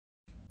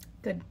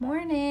Good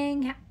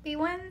morning. Happy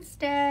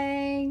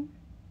Wednesday.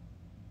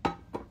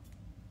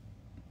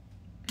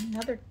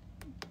 Another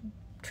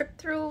trip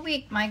through a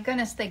week. My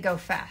goodness, they go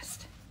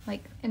fast.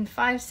 Like in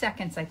 5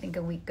 seconds, I think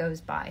a week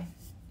goes by.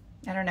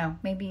 I don't know,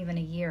 maybe even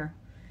a year.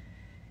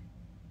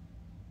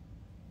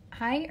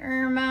 Hi,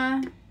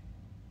 Irma.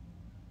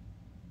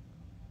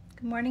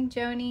 Good morning,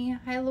 Joni.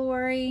 Hi,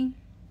 Lori.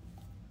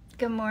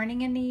 Good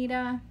morning,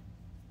 Anita.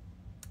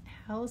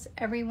 How's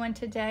everyone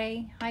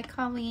today? Hi,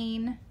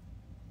 Colleen.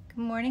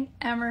 Good morning,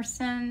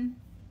 Emerson.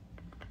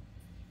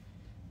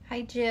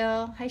 Hi,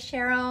 Jill. Hi,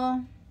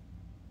 Cheryl.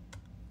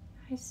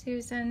 Hi,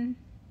 Susan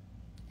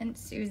and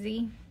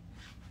Susie.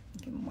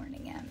 Good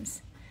morning,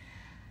 Ems.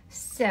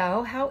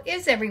 So, how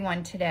is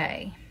everyone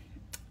today?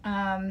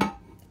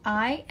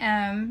 I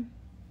am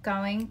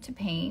going to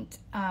paint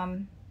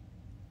and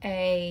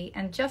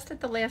just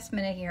at the last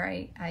minute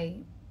here, I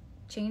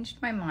changed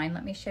my mind.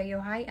 Let me show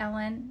you. Hi,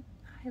 Ellen.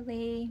 Hi,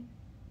 Lee.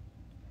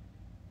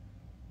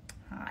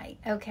 Hi.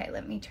 Okay,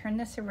 let me turn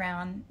this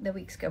around. The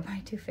weeks go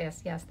by too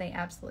fast. Yes, they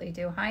absolutely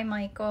do. Hi,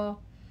 Michael.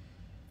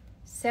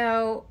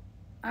 So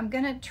I'm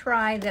going to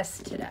try this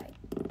today.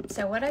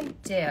 So what I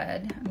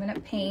did, I'm going to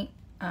paint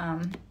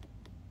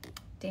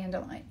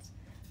dandelions.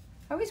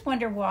 I always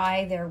wonder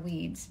why they're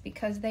weeds,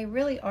 because they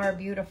really are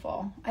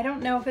beautiful. I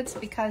don't know if it's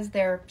because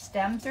their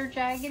stems are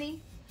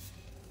jaggedy.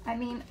 I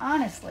mean,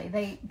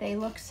 honestly, they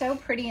look so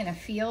pretty in a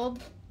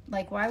field.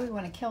 Like, why we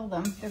want to kill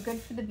them? They're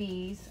good for the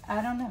bees.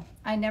 I don't know.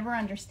 I never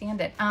understand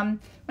it.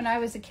 When I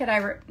was a kid,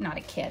 not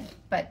a kid,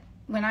 but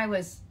when I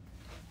was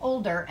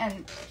older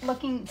and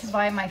looking to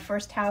buy my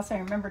first house, I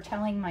remember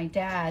telling my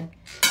dad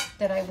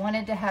that I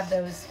wanted to have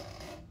those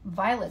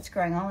violets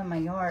growing all in my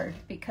yard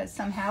because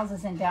some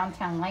houses in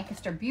downtown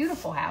Lancaster,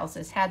 beautiful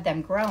houses, had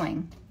them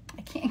growing.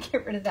 I can't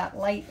get rid of that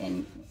light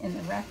in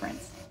the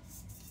reference,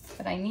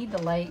 but I need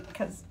the light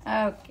because,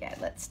 okay,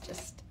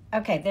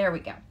 okay, there we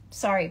go.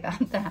 Sorry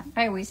about that.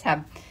 I always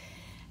have,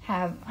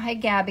 hi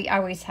Gabby, I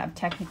always have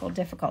technical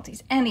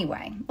difficulties.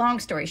 Anyway, long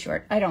story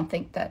short, I don't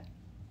think that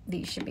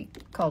these should be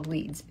called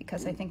weeds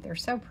because I think they're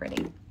so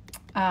pretty.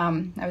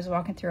 I was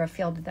walking through a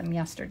field of them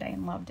yesterday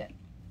and loved it.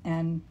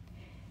 And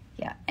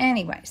yeah,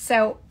 anyway,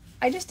 so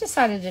I just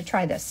decided to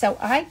try this. So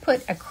I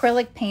put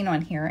acrylic paint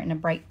on here in a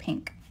bright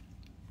pink.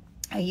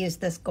 I used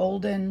this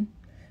golden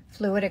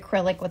fluid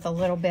acrylic with a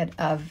little bit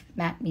of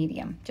matte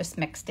medium, just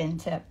mixed in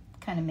to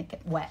kind of make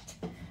it wet.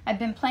 I've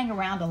been playing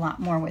around a lot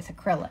more with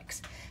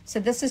acrylics.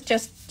 So this is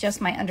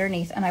just my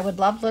underneath, and I would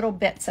love little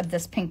bits of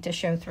this pink to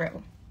show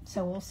through.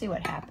 So we'll see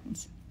what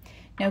happens.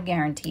 No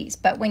guarantees.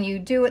 But when you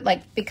do it,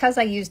 like, because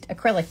I used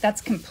acrylic, that's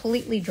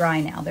completely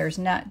dry now. There's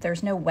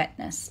no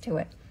wetness to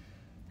it.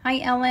 Hi,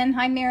 Ellen.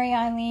 Hi, Mary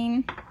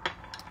Eileen.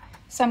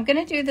 So I'm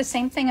going to do the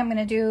same thing. I'm going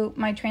to do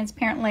my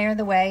transparent layer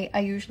the way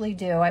I usually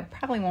do. I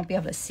probably won't be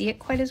able to see it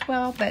quite as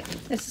well, but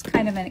this is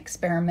kind of an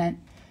experiment.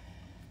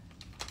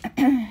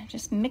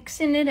 Just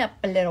mixing it up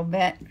a little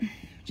bit,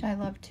 which I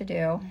love to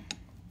do.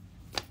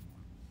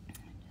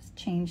 Just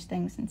change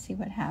things and see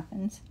what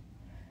happens.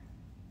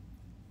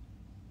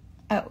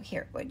 Oh,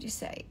 here, what'd you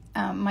say?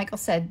 Michael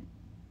said,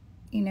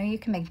 you know, you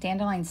can make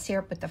dandelion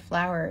syrup with the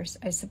flowers.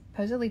 I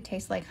supposedly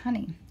taste like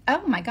honey.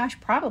 Oh my gosh,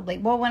 probably.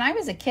 Well, when I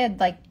was a kid,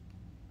 like,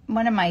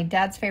 one of my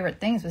dad's favorite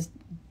things was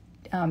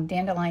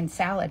dandelion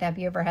salad. Have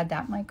you ever had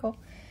that, Michael?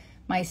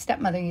 My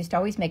stepmother used to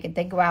always make it.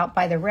 They'd go out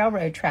by the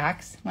railroad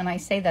tracks. When I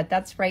say that,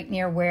 that's right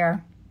near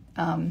where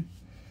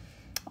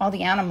all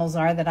the animals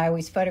are that I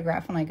always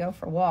photograph when I go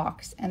for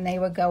walks. And they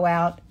would go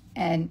out,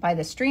 and by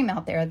the stream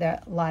out there,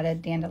 a lot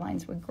of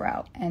dandelions would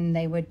grow. And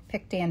they would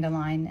pick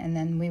dandelion, and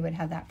then we would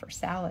have that for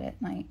salad at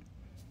night.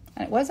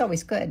 And it was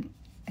always good.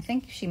 I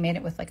think she made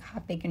it with like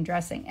hot bacon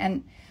dressing.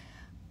 And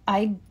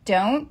I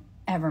don't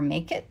ever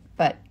make it,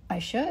 but I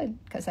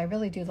should, because I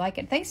really do like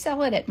it. They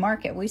sell it at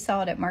market. We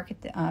saw it at market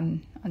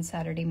on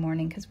Saturday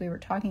morning because we were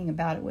talking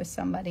about it with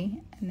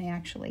somebody, and they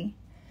actually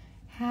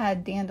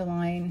had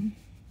dandelion.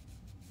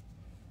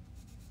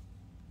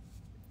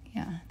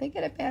 Yeah, they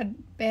get a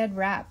bad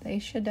rap. They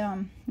should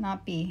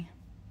not be.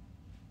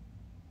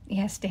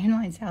 Yes,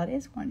 dandelion salad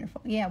is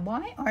wonderful. Yeah,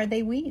 why are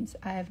they weeds?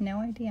 I have no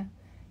idea.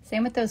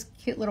 Same with those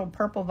cute little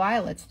purple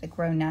violets that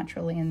grow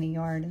naturally in the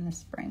yard in the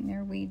spring.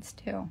 They're weeds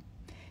too.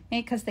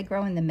 Maybe because they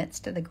grow in the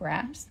midst of the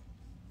grass.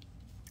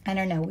 I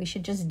don't know. We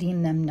should just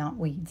deem them not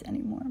weeds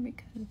anymore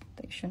because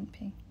they shouldn't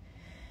be.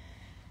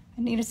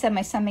 Anita said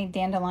my son made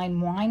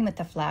dandelion wine with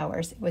the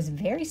flowers. It was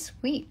very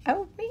sweet.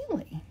 Oh,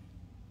 really?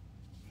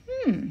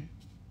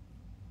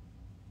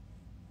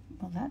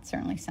 Well, that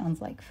certainly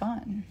sounds like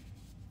fun.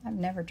 I've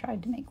never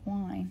tried to make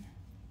wine.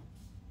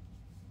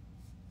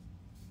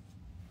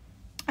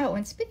 Oh,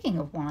 and speaking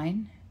of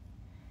wine,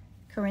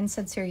 Corinne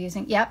said, so you're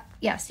using,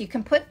 yes, you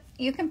can put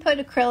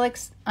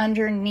acrylics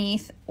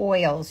underneath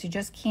oils. You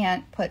just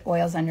can't put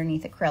oils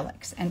underneath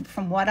acrylics. And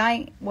from what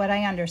I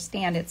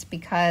understand, it's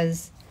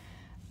because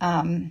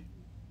acrylics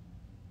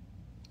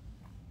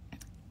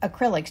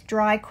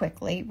dry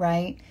quickly,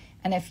 right?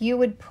 And if you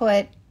would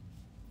put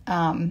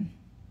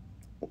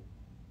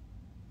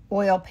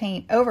oil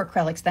paint over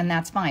acrylics, then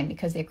that's fine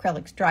because the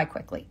acrylics dry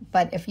quickly.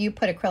 But if you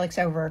put acrylics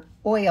over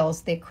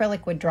oils, the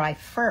acrylic would dry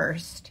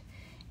first,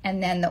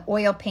 and then the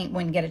oil paint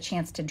wouldn't get a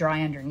chance to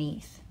dry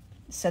underneath.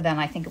 So then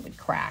I think it would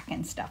crack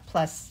and stuff.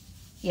 Plus,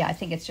 yeah, I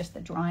think it's just the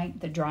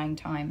drying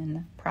time in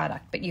the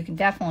product. But you can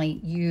definitely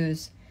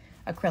use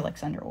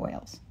acrylics under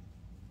oils.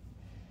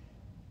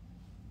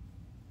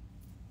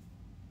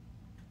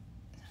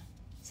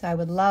 So I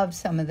would love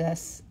some of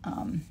this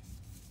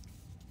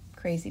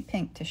crazy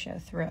pink to show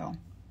through.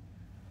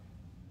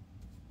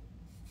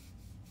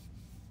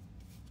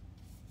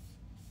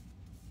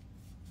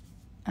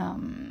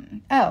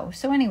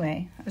 So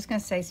anyway, I was going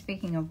to say,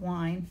 speaking of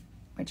wine,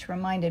 which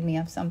reminded me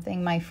of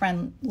something, my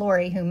friend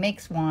Lori, who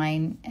makes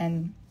wine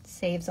and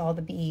saves all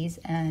the bees,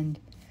 and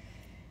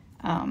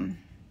Irma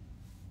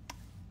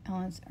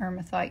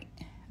thought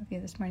of you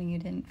this morning. You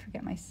didn't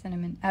forget my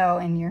cinnamon. Oh,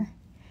 and your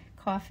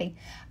coffee.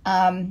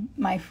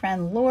 My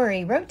friend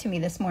Lori wrote to me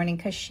this morning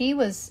because she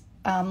was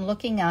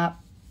looking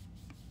up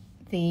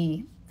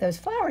those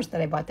flowers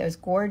that I bought, those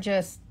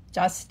gorgeous,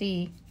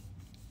 dusty,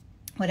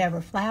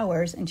 whatever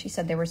flowers, and she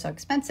said they were so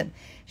expensive.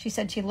 She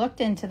said she looked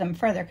into them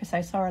further because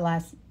I saw her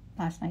last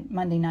night,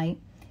 Monday night,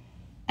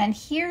 and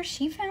here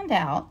she found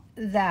out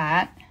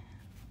that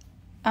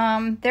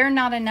they're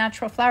not a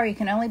natural flower. You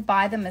can only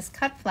buy them as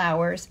cut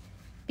flowers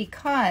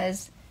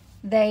because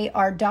they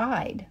are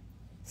dyed.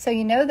 So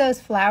you know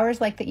those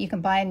flowers like that you can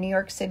buy in New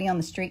York City on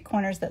the street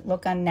corners that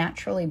look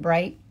unnaturally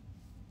bright?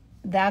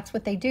 That's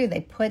what they do.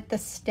 They put the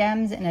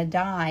stems in a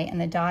dye, and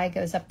the dye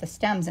goes up the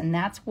stems, and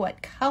that's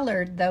what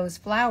colored those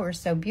flowers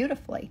so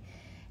beautifully.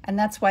 And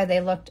that's why they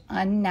looked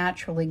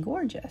unnaturally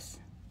gorgeous.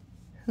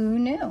 Who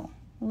knew?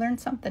 Learn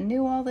something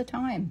new all the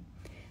time.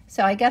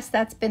 So I guess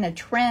that's been a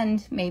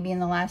trend maybe in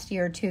the last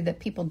year or two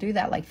that people do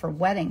that, like for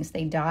weddings,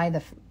 they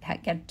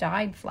get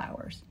dyed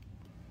flowers.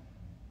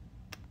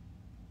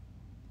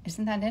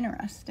 Isn't that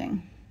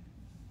interesting?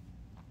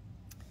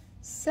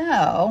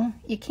 So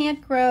you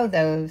can't grow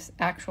those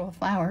actual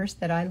flowers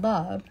that I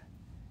love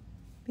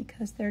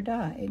because they're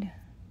dyed.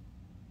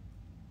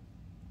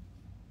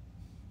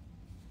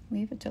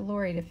 Leave it to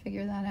Lori to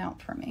figure that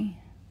out for me.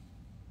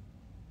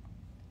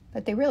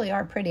 But they really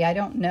are pretty. I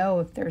don't know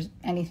if there's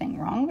anything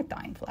wrong with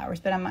dyeing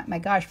flowers, but my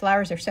gosh,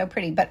 flowers are so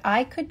pretty. But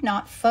I could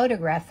not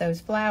photograph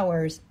those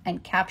flowers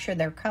and capture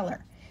their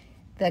color.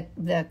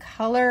 The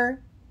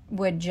color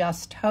would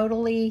just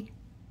totally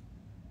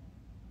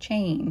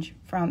change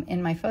from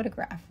in my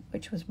photograph,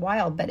 which was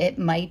wild. But it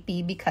might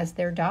be because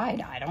they're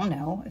dyed. I don't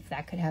know if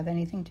that could have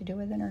anything to do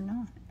with it or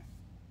not.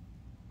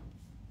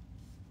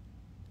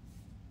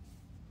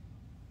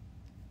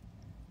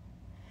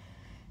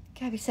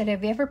 Gabby said,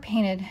 have you ever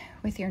painted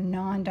with your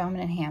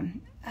non-dominant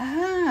hand?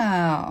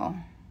 Oh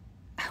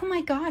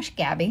my gosh,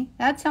 Gabby.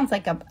 That sounds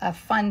like a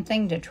fun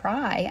thing to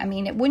try. I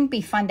mean, it wouldn't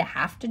be fun to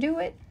have to do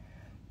it,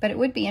 but it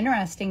would be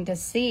interesting to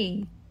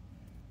see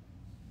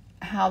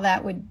how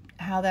that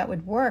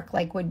would work.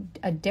 Like, would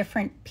a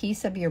different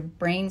piece of your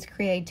brain's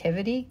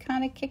creativity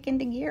kind of kick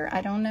into gear?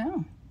 I don't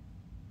know.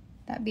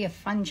 That'd be a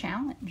fun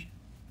challenge.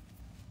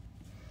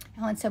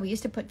 Ellen said, we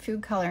used to put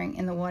food coloring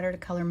in the water to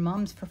color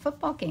mums for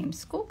football games,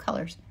 school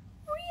colors.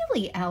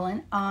 Really,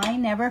 Ellen? I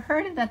never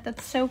heard of that.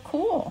 That's so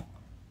cool.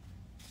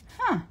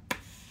 Huh.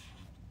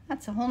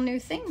 That's a whole new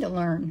thing to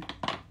learn.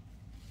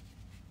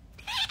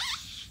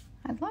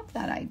 I love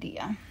that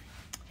idea.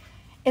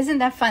 Isn't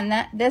that fun?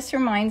 This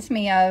reminds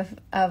me of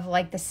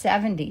like the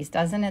 70s,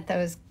 doesn't it?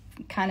 Those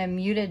kind of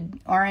muted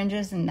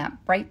oranges and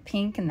that bright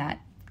pink and that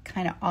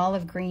kind of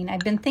olive green.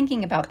 I've been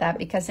thinking about that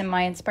because in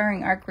my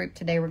Inspiring Art group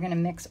today, we're going to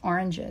mix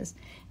oranges.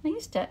 And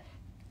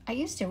I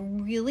used to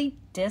really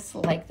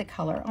dislike the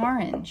color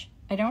orange.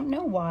 I don't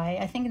know why.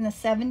 I think in the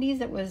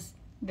 70s it was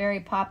very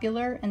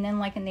popular, and then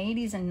like in the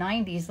 80s and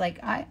 90s, like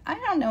I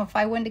don't know if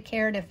I wouldn't have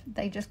cared if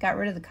they just got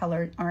rid of the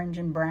color orange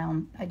and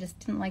brown. I just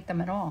didn't like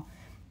them at all.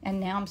 And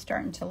now I'm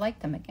starting to like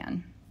them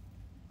again.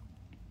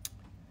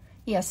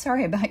 Yeah,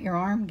 sorry about your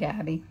arm,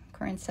 Gabby.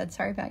 Corinne said,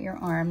 sorry about your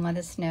arm. Let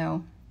us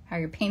know how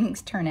your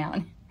paintings turn out.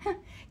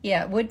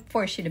 Yeah, it would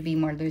force you to be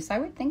more loose. I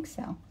would think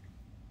so.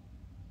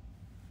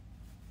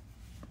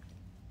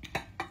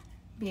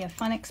 Be a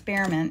fun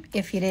experiment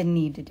if you didn't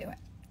need to do it.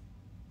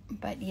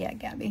 But yeah,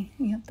 Gabby,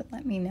 you have to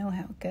let me know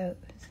how it goes.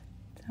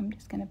 So I'm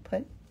just going to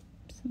put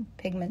some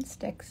pigment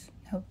sticks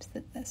in hopes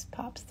that this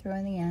pops through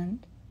in the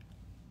end.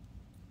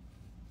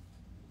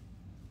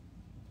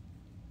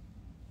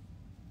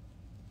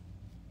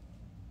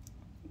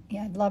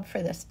 Yeah, I'd love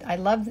for this. I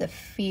love the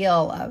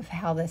feel of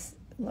how this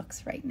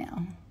looks right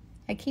now.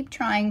 I keep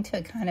trying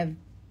to kind of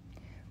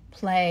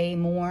play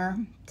more,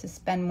 to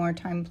spend more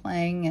time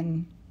playing,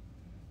 and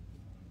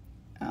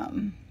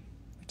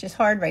which is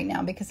hard right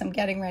now because I'm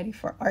getting ready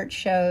for art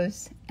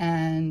shows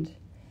and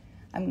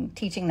I'm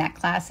teaching that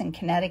class in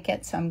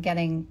Connecticut, so I'm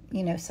getting,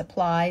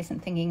 supplies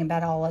and thinking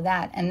about all of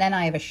that. And then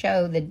I have a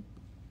show the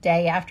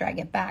day after I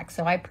get back,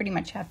 so I pretty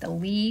much have to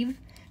leave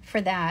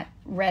for that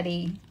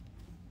ready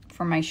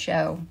for my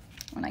show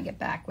when I get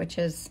back, which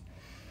is,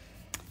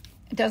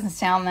 it doesn't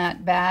sound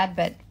that bad,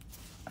 but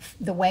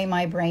the way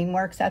my brain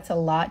works, that's a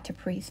lot to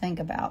pre-think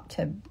about,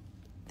 to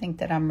think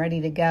that I'm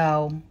ready to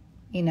go.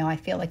 You know, I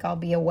feel like I'll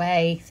be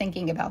away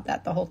thinking about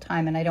that the whole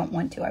time, and I don't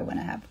want to. I want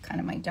to have kind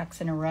of my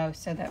ducks in a row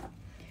so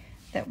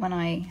that when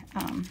I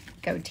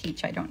go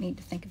teach, I don't need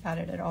to think about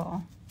it at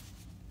all.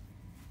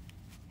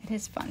 It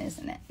is fun,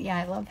 isn't it? Yeah,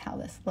 I love how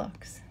this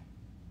looks.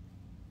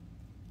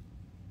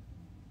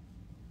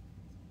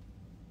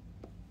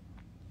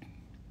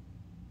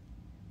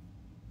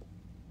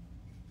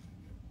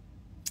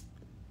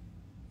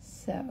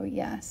 So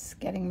yes,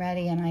 getting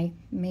ready, and I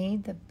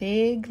made the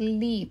big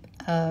leap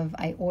of,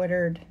 I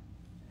ordered,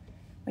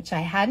 which I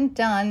hadn't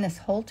done this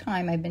whole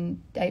time.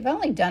 I've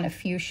only done a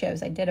few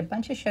shows. I did a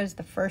bunch of shows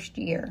the first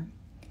year.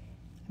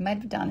 I might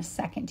have done a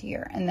second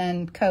year, and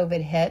then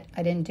COVID hit.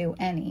 I didn't do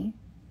any.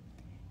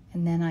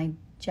 And then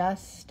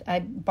I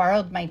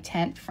borrowed my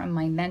tent from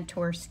my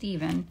mentor,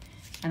 Steven,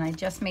 and I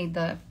just made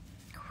the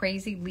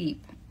crazy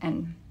leap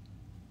and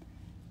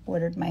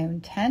ordered my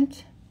own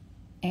tent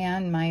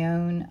and my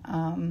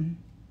own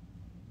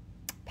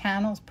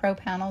panels, pro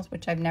panels,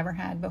 which I've never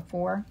had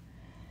before.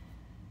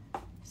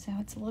 So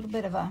it's a little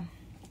bit of a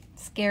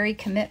scary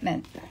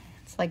commitment.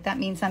 It's like that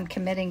means I'm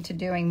committing to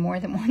doing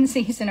more than one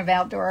season of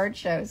outdoor art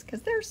shows,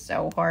 because they're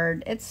so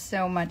hard. It's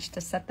so much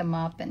to set them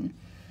up and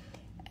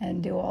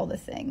do all the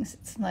things.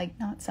 It's like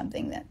not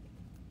something that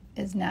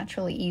is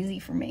naturally easy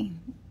for me.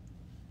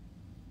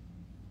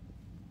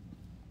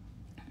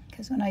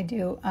 Because when I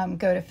do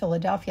go to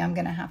Philadelphia, I'm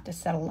going to have to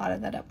set a lot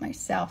of that up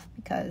myself,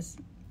 because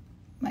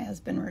my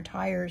husband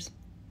retires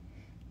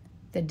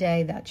the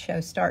day that show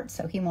starts,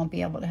 so he won't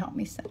be able to help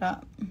me set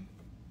up.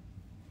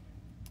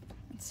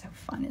 It's so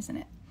fun, isn't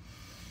it?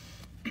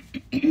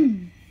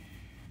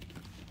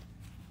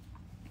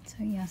 So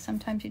yeah,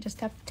 sometimes you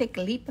just have to take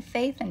a leap of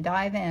faith and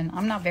dive in.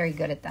 I'm not very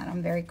good at that.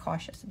 I'm very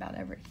cautious about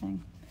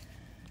everything.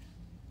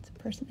 It's a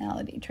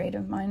personality trait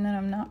of mine that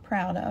I'm not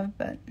proud of,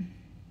 but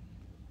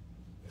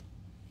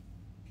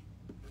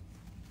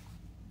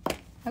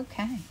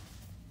okay.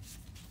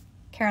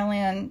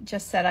 Carolyn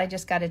just said, I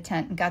just got a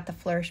tent and got the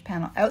flourish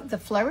panel. Oh, the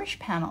flourish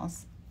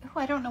panels. Oh,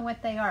 I don't know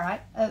what they are.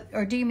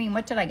 Or do you mean,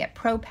 what did I get?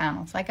 Pro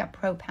panels. I got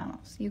pro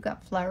panels. You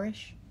got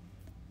flourish?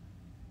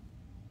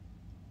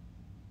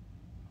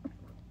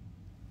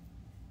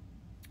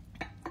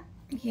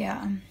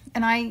 Yeah.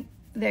 And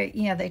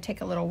they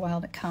take a little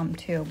while to come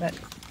too, but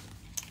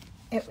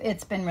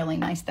it's been really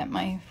nice that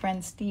my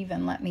friend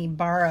Steven let me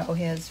borrow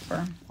his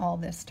for all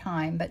this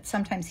time, but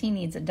sometimes he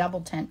needs a double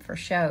tent for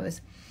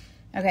shows.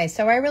 Okay,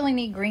 so I really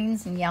need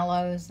greens and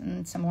yellows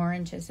and some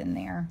oranges in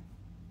there.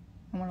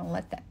 I want to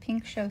let that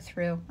pink show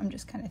through. I'm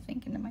just kind of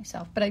thinking to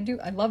myself, but I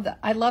love that.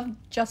 I love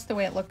just the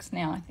way it looks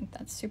now. I think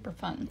that's super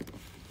fun.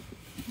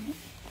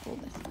 Pull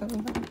this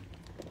over to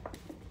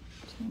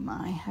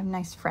I have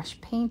nice fresh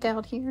paint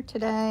out here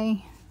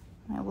today.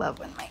 I love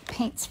when my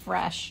paint's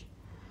fresh.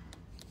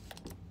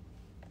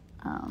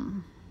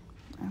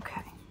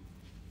 Okay.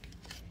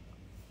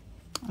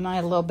 And I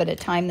had a little bit of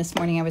time this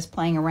morning. I was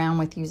playing around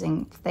with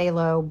using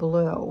phthalo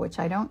blue, which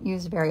I don't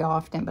use very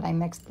often, but I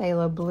mixed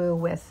phthalo blue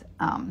with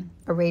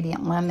a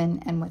radiant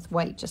lemon and with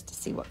white just to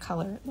see what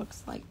color it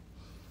looks like.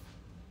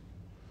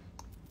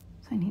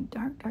 So I need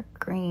dark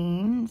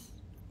greens.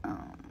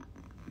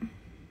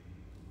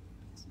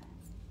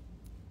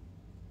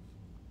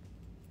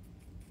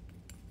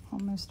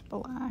 Almost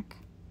black.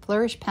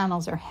 Flourish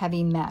panels are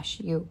heavy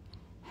mesh. You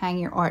hang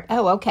your art.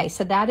 Oh, okay.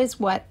 So that is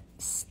what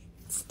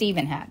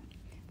Steven had.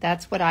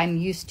 That's what I'm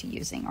used to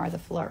using, are the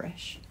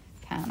flourish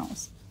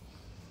panels.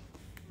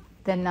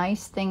 The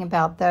nice thing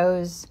about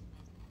those,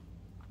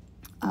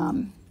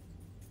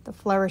 the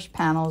flourish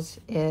panels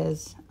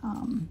is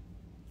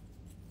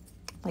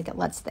like it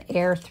lets the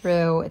air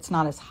through. It's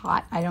not as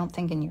hot, I don't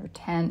think, in your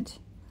tent.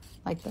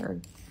 Like, there are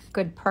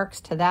good perks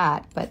to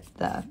that. But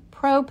the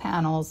pro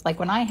panels, like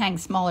when I hang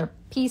smaller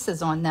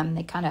pieces on them,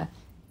 they kind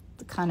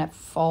of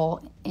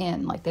fall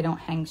in, like they don't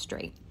hang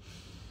straight.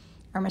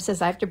 Irma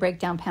says, I have to break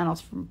down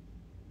panels from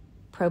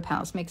pro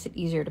panels. Makes it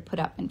easier to put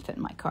up and fit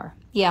in my car.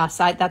 Yeah,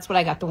 so that's what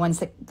I got, the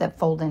ones that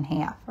fold in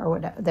half, or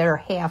whatever. That are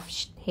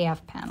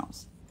half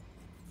panels.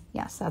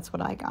 Yes, that's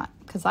what I got,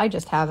 because I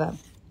just have a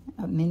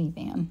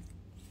minivan.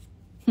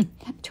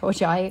 I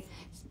told you I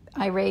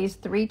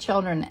raised 3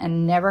 children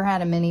and never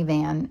had a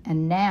minivan,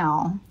 and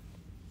now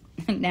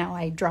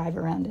I drive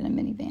around in a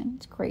minivan.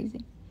 It's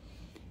crazy.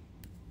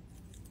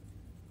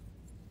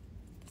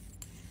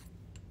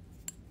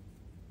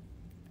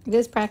 It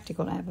is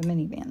practical to have a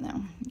minivan,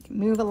 though. You can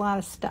move a lot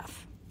of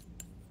stuff.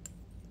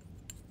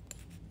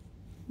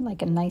 I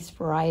like a nice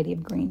variety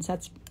of greens.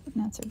 That's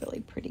a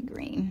really pretty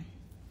green.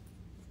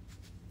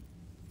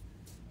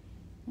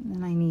 And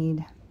then I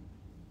need,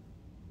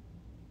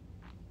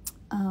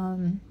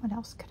 what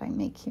else could I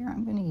make here?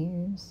 I'm going to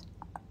use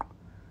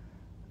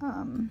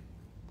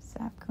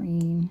sap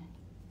green,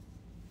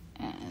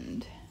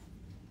 and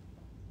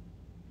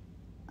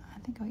I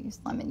think I'll use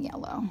lemon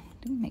yellow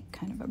to make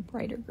kind of a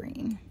brighter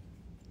green.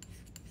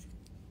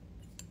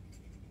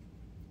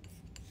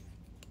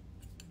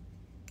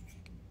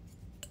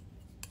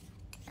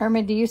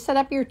 Irma, do you set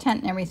up your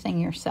tent and everything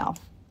yourself?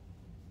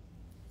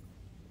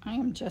 I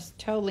am just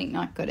totally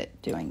not good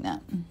at doing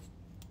that.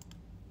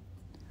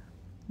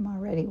 I'm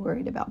already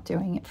worried about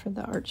doing it for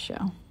the art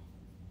show.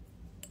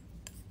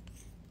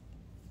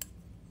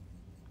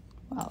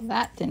 Well,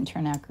 that didn't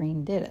turn out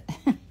green, did it?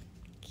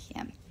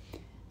 Kim,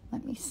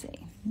 let me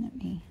see. Let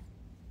me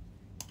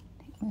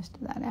take most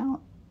of that out.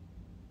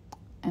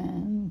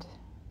 And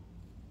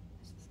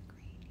this is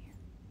green here.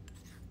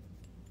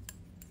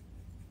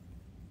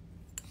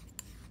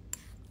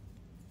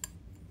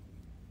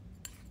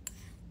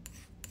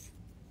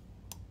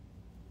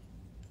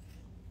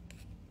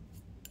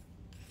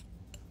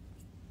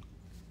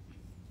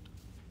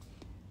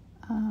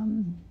 A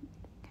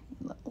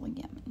little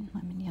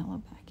lemon yellow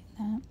back in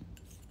that. I'm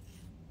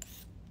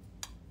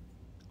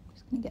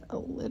just going to get a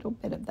little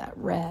bit of that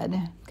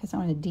red because I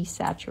want to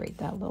desaturate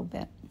that a little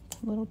bit.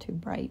 It's a little too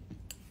bright.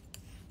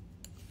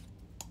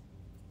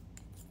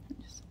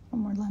 Just a little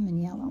more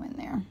lemon yellow in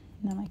there. And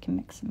then I can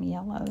mix some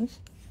yellows.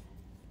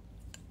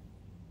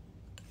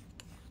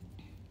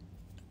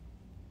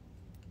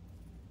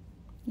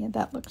 Yeah,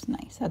 that looks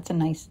nice. That's a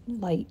nice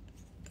light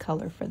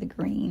color for the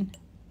green.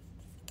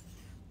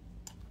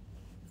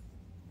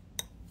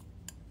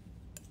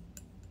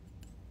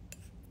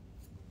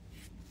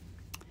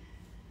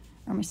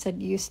 Irma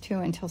said used to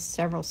until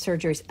several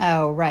surgeries.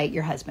 Oh, right.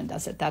 Your husband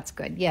does it. That's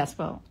good. Yes.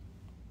 Well,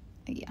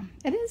 yeah,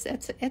 it is.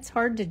 It's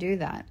hard to do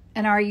that.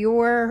 And are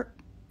your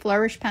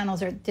flourish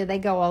panels, or do they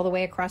go all the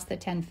way across the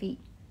 10 feet?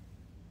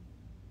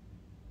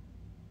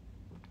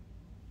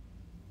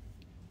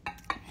 I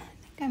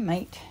think I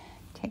might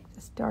take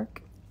this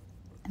dark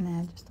and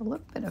add just a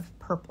little bit of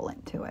purple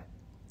into it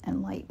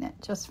and lighten it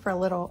just for a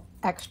little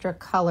extra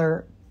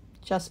color,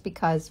 just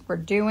because we're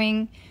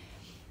doing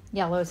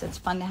yellows. It's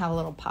fun to have a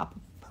little pop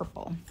of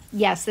purple.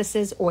 Yes, this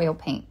is oil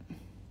paint.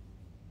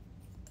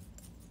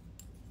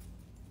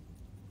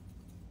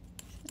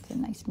 It's a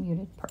nice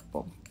muted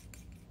purple.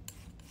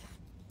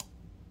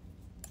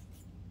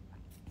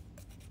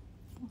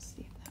 We'll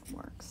see if that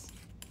works.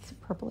 It's a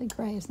purpley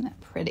gray, isn't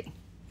that pretty?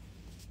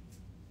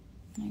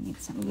 I need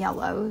some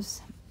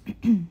yellows.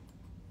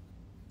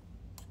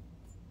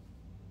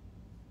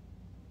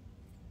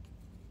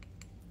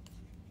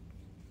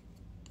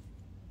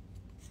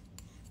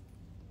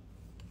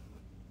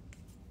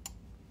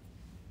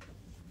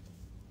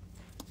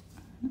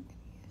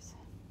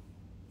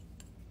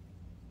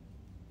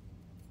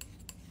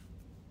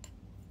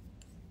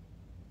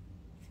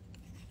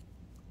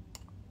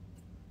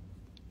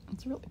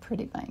 It's really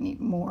pretty, but I need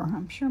more.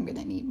 I'm sure I'm going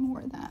to need more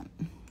of that.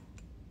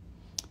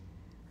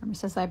 Irma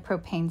says I have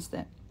propanes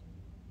that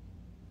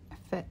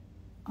fit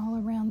all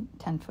around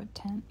 10-foot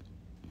tent.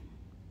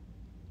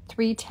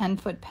 3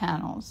 10-foot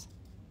panels.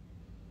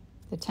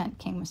 The tent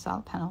came with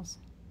solid panels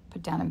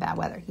put down in bad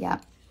weather.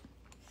 Yep.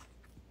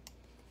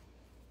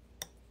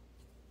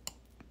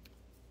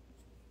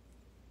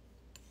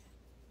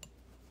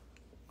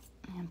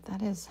 And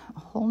that is a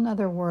whole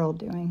nother world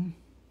doing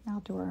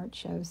outdoor art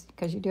shows,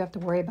 because you do have to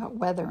worry about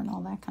weather and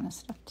all that kind of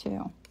stuff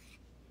too.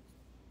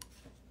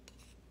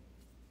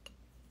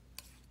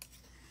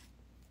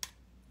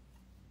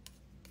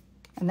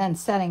 And then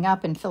setting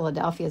up in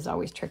Philadelphia is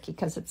always tricky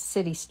because it's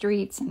city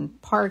streets and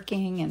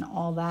parking and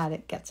all that.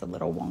 It gets a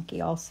little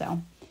wonky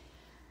also.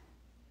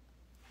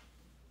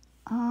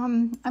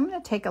 I'm going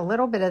to take a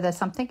little bit of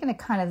this. I'm thinking of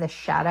kind of the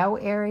shadow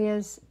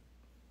areas.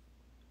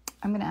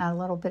 I'm going to add a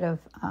little bit of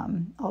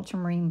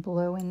ultramarine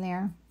blue in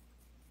there.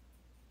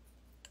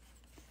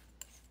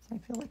 I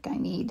feel like I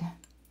need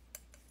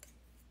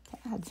to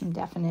add some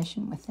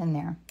definition within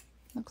there.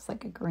 Looks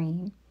like a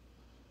green.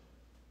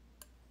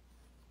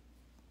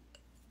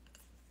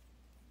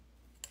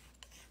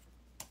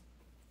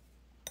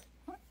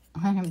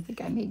 I don't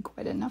think I made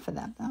quite enough of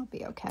that. That'll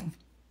be okay.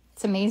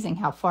 It's amazing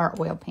how far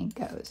oil paint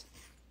goes.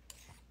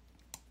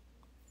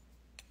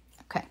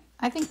 Okay,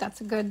 I think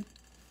that's a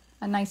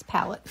nice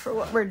palette for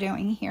what we're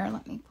doing here.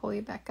 Let me pull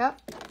you back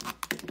up.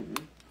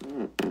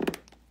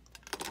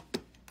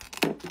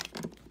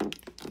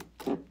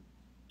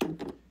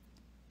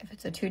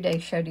 It's a 2-day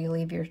show. Do you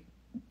leave your...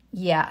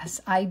 Yes,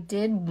 I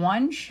did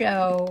one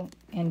show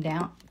in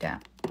down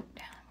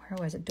where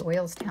was it?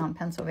 Doylestown,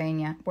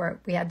 Pennsylvania, where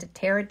we had to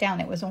tear it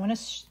down. It was on a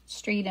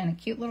street in a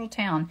cute little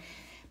town,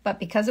 but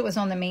because it was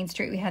on the main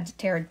street, we had to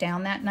tear it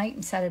down that night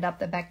and set it up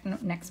the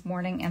next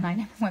morning, and I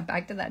never went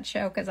back to that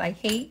show because I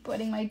hate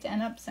putting my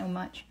tent up so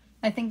much.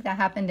 I think that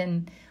happened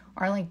in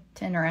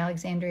Arlington or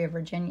Alexandria,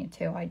 Virginia,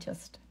 too.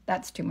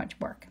 That's too much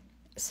work.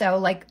 So,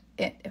 like,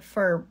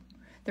 for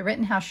the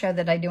Rittenhouse show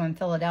that I do in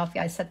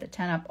Philadelphia, I set the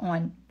tent up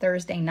on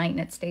Thursday night and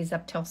it stays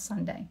up till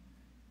Sunday.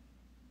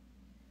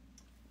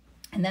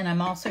 And then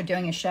I'm also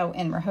doing a show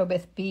in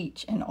Rehoboth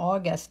Beach in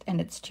August, and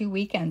it's 2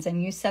 weekends,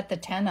 and you set the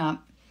tent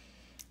up,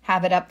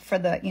 have it up for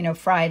the,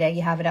 Friday,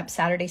 you have it up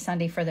Saturday,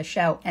 Sunday for the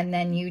show, and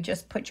then you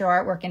just put your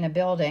artwork in a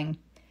building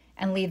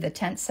and leave the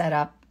tent set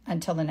up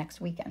until the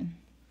next weekend.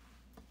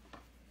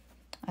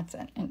 That's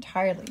an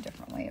entirely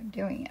different way of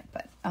doing it,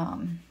 but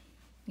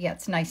yeah,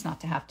 it's nice not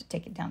to have to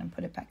take it down and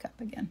put it back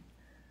up again.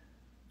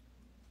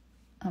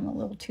 I'm a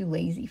little too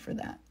lazy for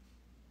that.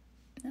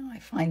 No, I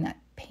find that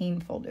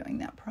painful doing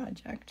that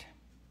project.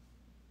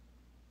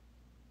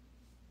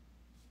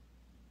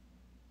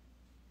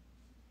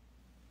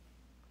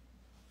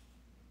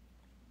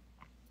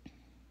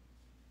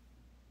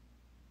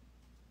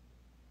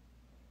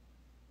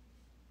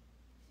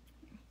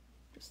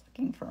 Just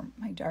looking for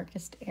my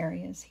darkest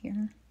areas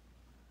here.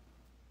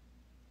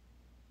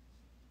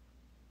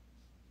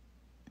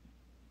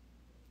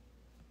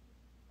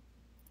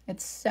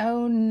 It's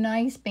so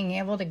nice being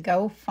able to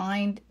go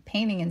find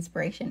painting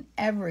inspiration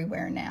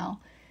everywhere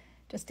now.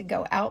 Just to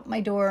go out my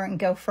door and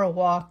go for a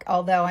walk.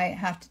 Although I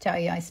have to tell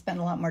you, I spend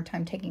a lot more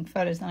time taking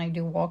photos than I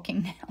do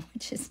walking now,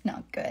 which is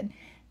not good.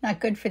 Not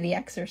good for the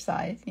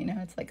exercise. You know,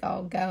 it's like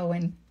I'll go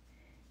and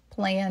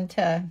plan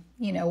to,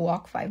 you know,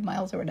 walk 5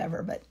 miles or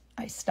whatever, but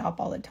I stop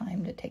all the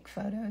time to take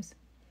photos.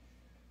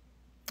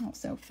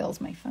 Also fills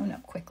my phone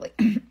up quickly.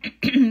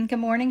 Good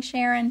morning,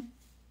 Sharon.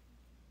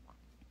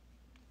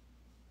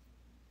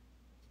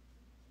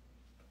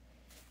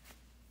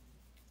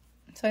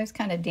 So I just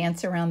kind of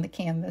dance around the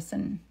canvas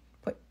and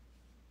put,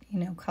 you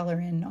know, color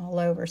in all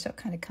over so it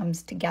kind of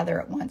comes together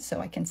at once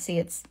so I can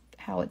see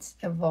how it's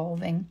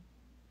evolving.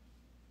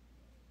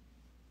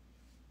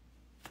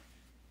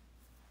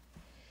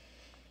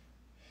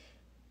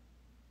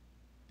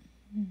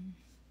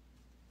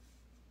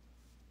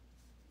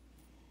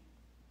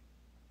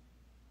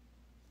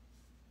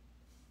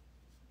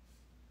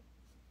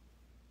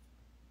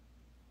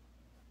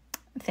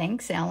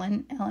 Thanks,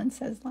 Ellen. Ellen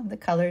says, love the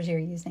colors you're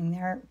using.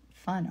 They're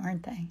fun,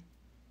 aren't they?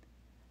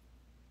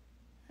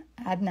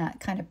 Adding that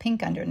kind of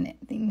pink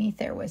underneath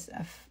there was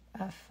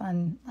a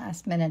fun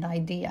last-minute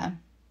idea.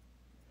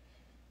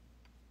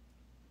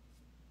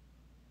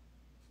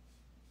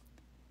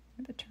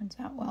 If it turns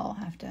out well,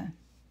 I'll have to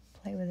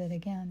play with it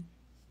again.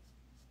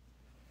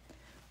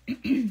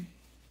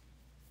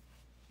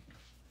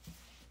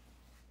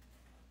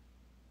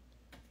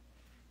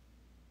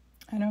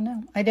 I don't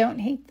know. I don't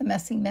hate the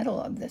messy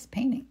middle of this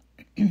painting.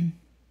 I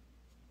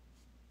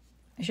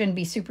shouldn't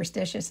be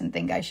superstitious and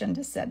think I shouldn't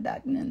have said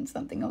that and then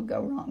something will go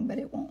wrong, but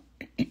it won't.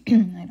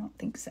 I don't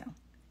think so.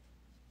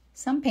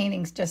 Some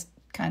paintings just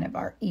kind of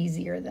are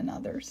easier than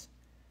others.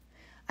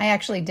 I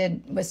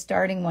actually was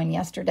starting one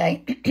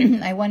yesterday.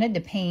 I wanted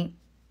to paint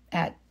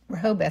at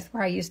Rehoboth,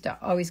 where I used to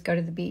always go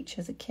to the beach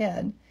as a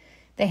kid.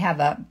 They have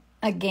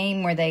a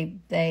game where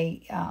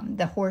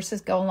the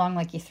horses go along,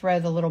 like you throw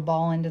the little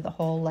ball into the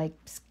hole, like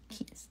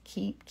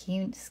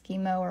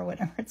schemo or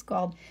whatever it's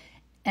called.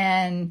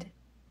 And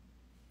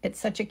it's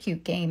such a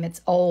cute game.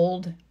 It's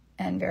old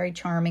and very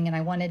charming, and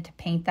I wanted to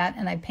paint that.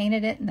 And I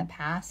painted it in the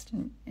past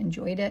and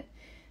enjoyed it.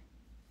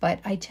 But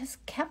I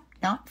just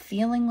kept not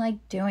feeling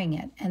like doing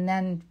it. And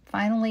then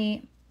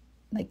finally,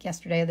 like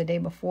yesterday or the day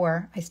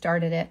before, I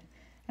started it.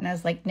 And I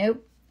was like,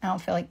 nope, I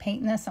don't feel like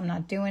painting this. I'm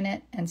not doing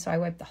it. And so I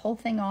wiped the whole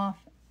thing off,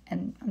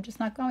 and I'm just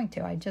not going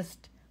to. I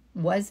just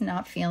was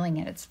not feeling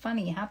it. It's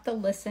funny. You have to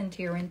listen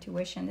to your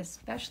intuition,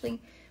 especially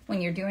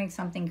when you're doing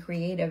something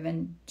creative,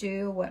 and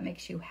do what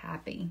makes you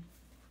happy.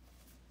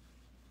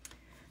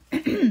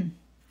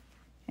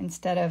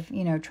 Instead of,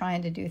 you know,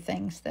 trying to do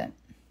things that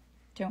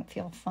don't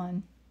feel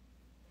fun.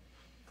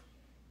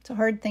 It's a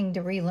hard thing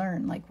to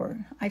relearn.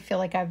 I feel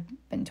like I've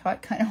been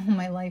taught kind of all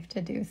my life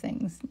to do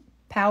things,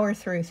 power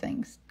through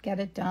things, get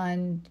it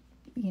done,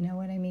 you know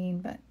what I mean?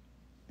 But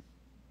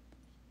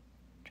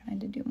trying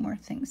to do more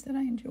things that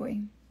I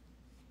enjoy.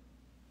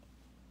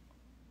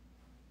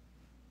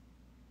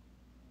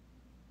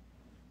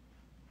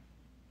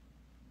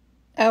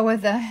 Oh,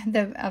 of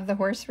the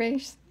horse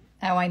race?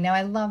 Oh, I know.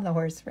 I love the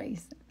horse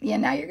race. Yeah,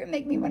 now you're going to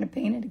make me want to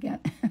paint it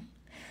again.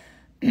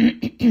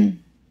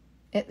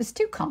 It was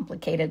too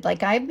complicated.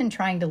 Like, I've been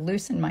trying to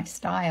loosen my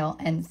style,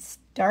 and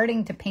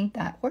starting to paint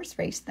that horse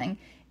race thing,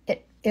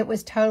 it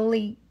was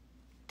totally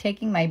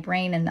taking my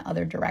brain in the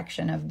other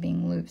direction of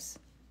being loose.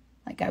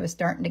 Like, I was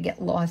starting to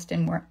get lost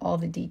in all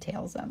the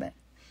details of it.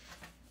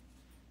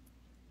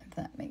 If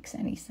that makes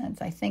any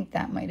sense. I think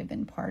that might have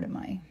been part of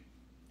my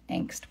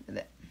angst with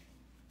it.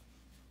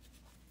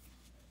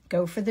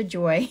 Go for the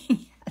joy.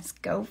 Yes,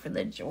 go for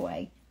the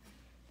joy.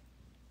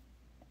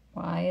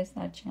 Why is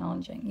that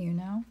challenging, you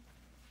know?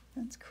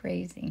 That's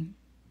crazy.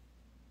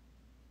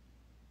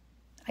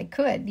 I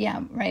could,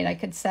 yeah, right. I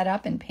could set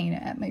up and paint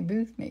it at my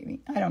booth,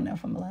 maybe. I don't know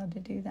if I'm allowed to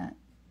do that.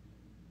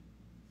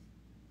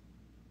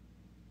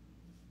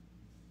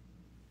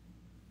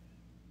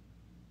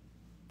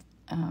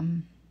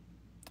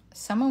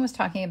 Someone was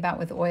talking about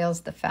with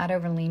oils, the fat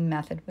over lean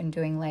method when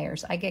doing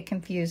layers. I get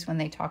confused when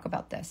they talk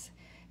about this.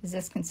 Is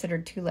this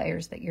considered 2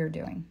 layers that you're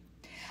doing?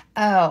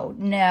 Oh,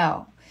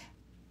 no.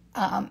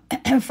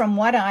 From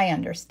what I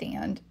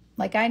understand,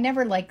 like, I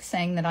never like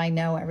saying that I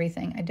know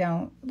everything. I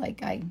don't,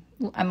 like,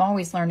 I'm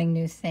always learning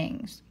new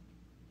things.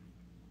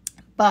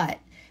 But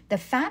the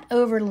fat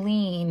over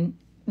lean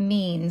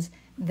means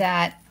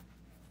that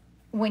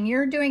when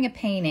you're doing a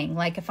painting,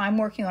 like if I'm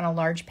working on a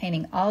large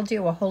painting, I'll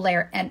do a whole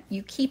layer, and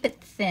you keep it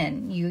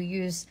thin. You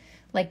use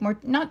like more,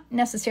 not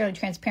necessarily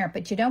transparent,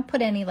 but you don't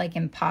put any like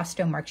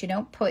impasto marks. You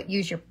don't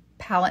use your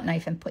palette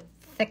knife and put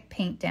thick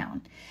paint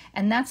down.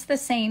 And that's the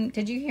same.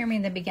 Did you hear me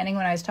in the beginning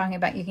when I was talking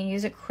about you can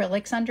use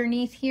acrylics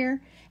underneath here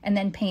and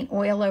then paint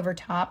oil over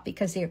top,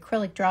 because the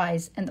acrylic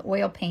dries and the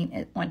oil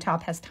paint on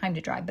top has time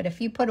to dry. But if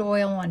you put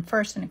oil on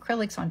first and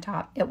acrylics on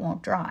top, it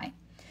won't dry.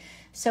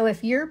 So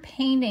if you're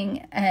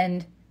painting,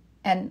 and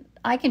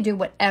I can do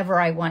whatever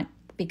I want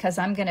because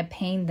I'm going to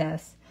paint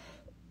this.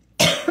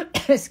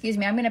 Excuse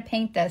me, I'm going to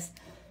paint this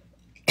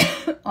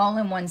all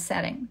in one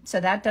setting.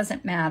 So that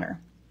doesn't matter.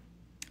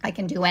 I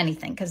can do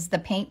anything because the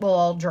paint will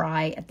all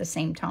dry at the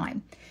same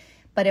time.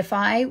 But if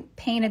I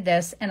painted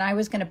this and I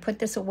was going to put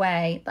this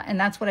away, and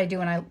that's what I do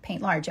when I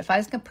paint large. If I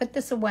was going to put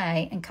this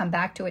away and come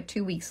back to it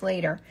 2 weeks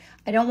later,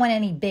 I don't want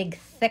any big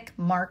thick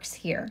marks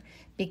here,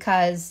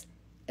 because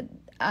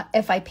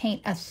if I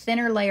paint a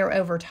thinner layer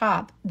over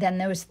top, then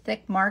those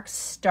thick marks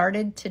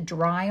started to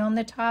dry on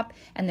the top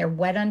and they're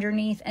wet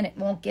underneath, and it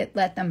won't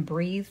let them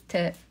breathe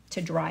to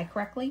dry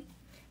correctly.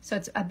 So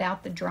it's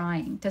about the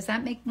drying. Does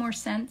that make more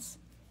sense?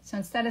 So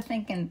instead of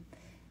thinking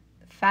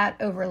fat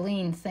over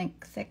lean,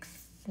 think thick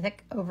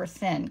over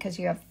thin, because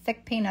you have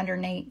thick paint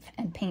underneath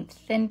and paint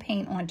thin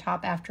paint on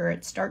top. After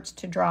it starts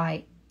to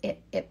dry,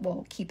 it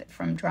will keep it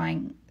from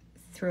drying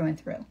through and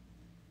through.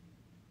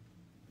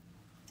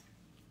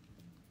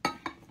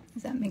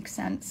 Does that make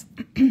sense?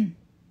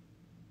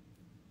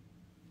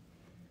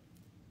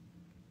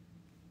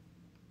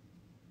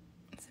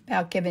 It's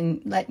about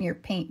letting your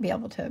paint be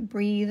able to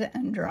breathe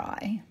and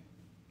dry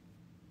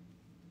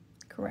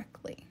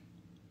correctly.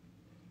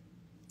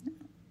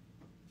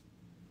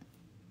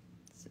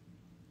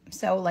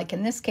 So like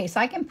in this case,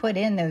 I can put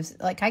in those,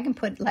 like I can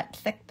let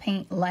thick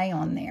paint lay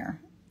on there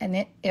and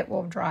it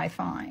will dry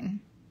fine.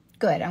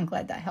 Good, I'm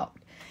glad that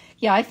helped.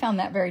 Yeah, I found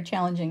that very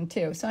challenging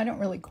too. So I don't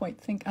really quite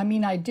think, I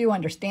mean, I do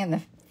understand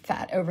the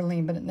fat over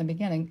lean, but in the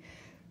beginning,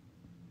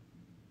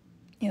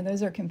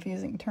 those are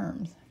confusing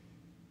terms.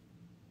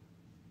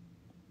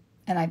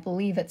 And I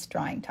believe it's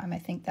drying time. I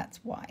think that's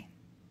why.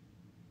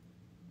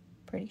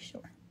 Pretty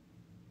sure.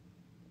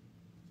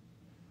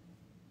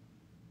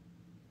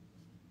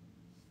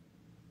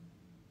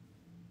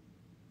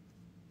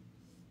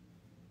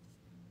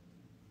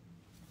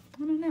 I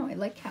don't know. I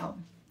like how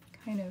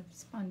kind of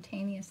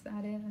spontaneous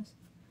that is.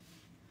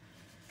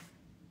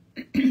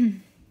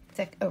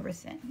 Thick over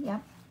thin.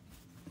 Yep.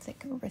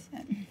 Thick over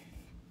thin.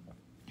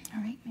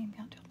 All right. Maybe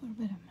I'll do a little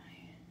bit of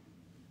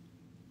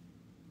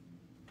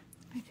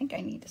I think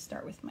I need to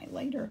start with my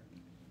lighter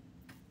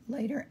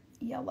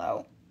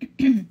yellow.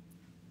 I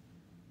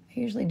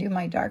usually do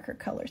my darker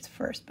colors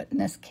first, but in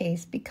this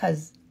case,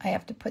 because I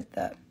have to put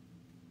the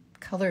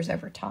colors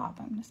over top,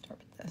 I'm going to start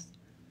with this.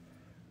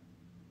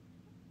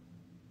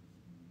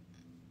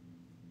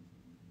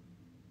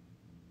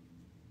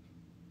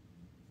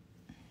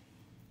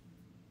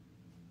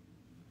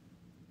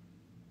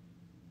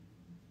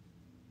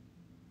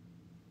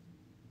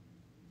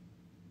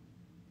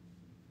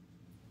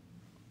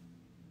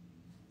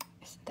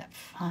 Isn't that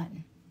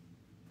fun?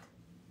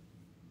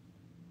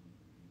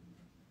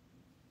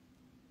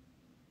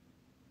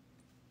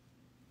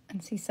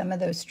 And see, some of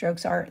those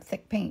strokes are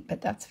thick paint,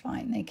 but that's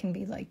fine. They can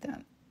be like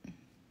that.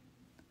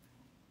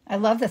 I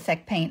love the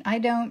thick paint.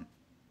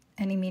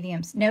 Any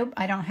mediums? Nope,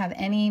 I don't have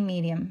any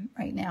medium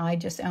right now. I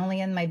just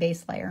only in my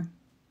base layer.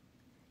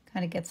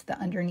 Kind of gets the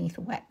underneath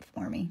wet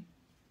for me.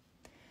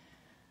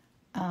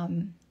 I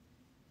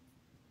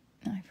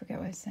forget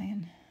what I was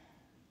saying.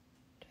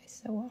 Which I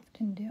so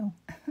often do.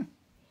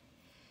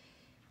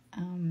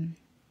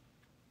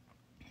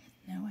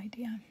 No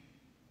idea.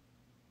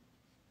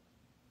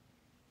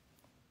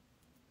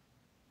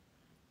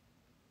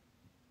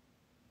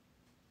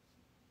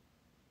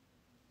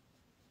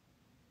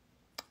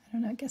 I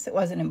don't know. I guess it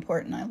wasn't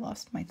important. I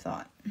lost my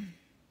thought.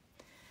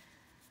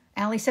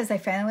 Allie says, I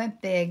finally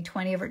went big,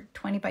 20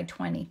 by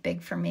 20.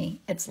 Big for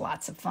me. It's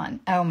lots of fun.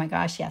 Oh my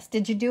gosh, yes.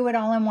 Did you do it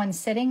all in one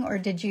sitting, or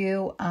did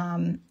you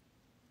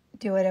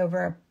do it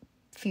over a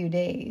few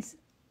days?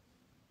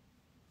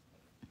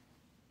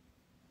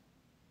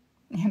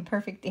 Yeah,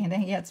 perfect. Yeah,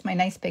 it's my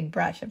nice big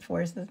brush. It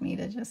forces me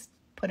to just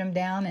put them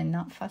down and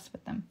not fuss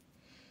with them.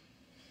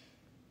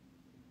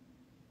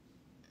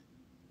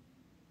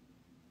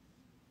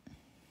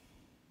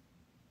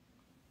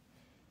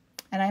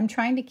 And I'm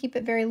trying to keep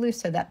it very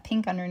loose so that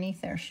pink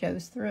underneath there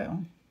shows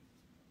through.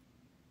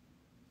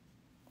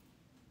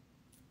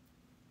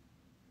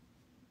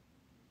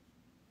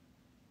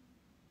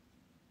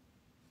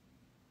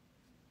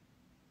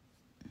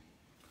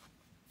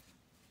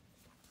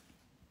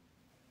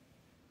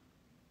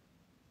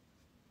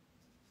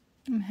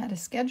 I had a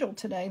schedule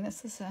today.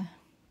 This is a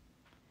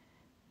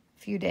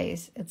few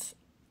days. It's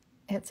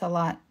a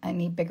lot. I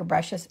need bigger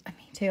brushes.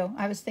 Me too.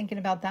 I was thinking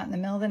about that in the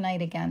middle of the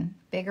night again.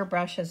 Bigger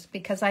brushes,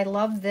 because I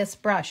love this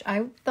brush.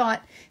 I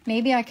thought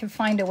maybe I could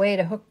find a way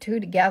to hook two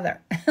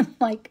together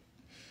like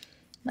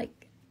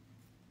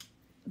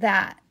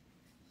that,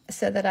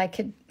 so that I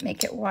could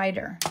make it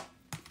wider.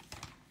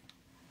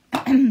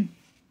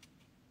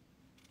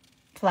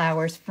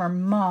 Flowers for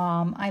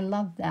Mom. I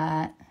love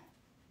that.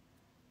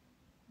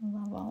 I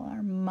love all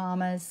our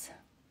mamas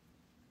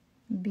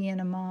being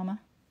a mama.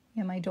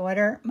 Yeah, my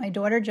older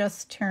daughter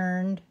just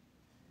turned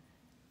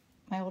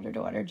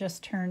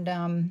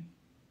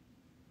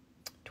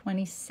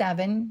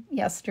 27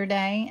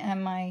 yesterday,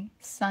 and my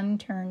son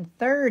turned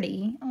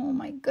 30. Oh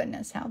my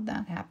goodness, how'd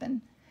that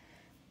happen?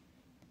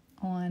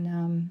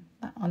 On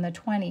the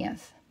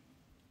 20th.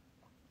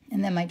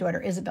 And then my daughter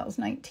Isabel's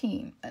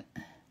 19. But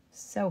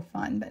so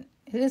fun. But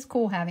it is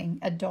cool having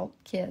adult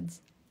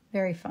kids.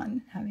 Very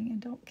fun having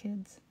adult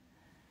kids.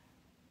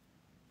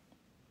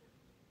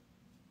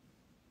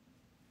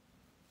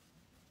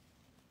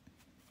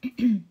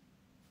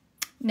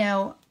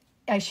 No,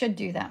 I should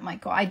do that,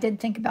 Michael. I did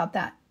think about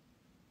that.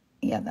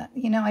 Yeah,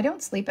 I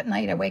don't sleep at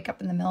night. I wake up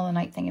in the middle of the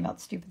night thinking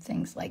about stupid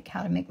things like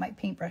how to make my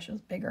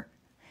paintbrushes bigger.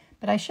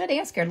 But I should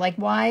ask her, like,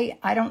 why.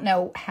 I don't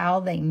know how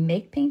they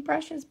make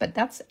paintbrushes, but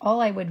that's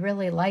all I would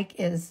really like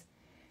is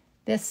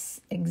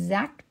this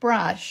exact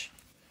brush,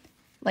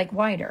 like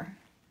wider,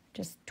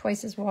 just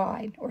twice as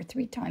wide or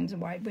 3 times as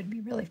wide would be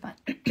really fun.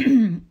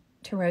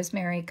 To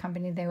Rosemary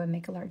Company, they would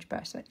make a large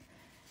brush. But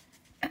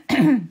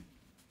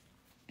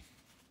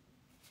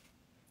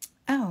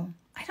oh,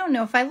 I don't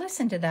know if I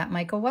listened to that,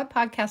 Michael. What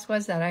podcast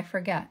was that? I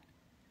forget.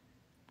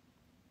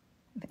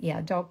 But yeah,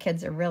 adult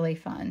kids are really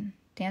fun.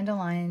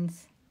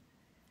 Dandelions.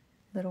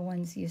 Little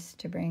ones used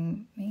to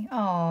bring me,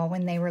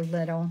 when they were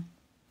little,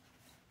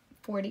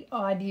 40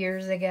 odd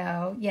years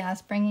ago.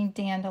 Yes, bringing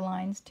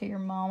dandelions to your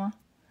mama.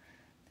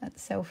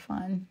 That's so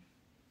fun.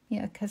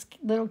 Yeah, because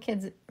little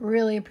kids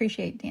really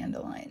appreciate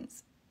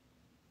dandelions.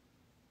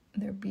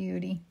 They're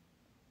beauty.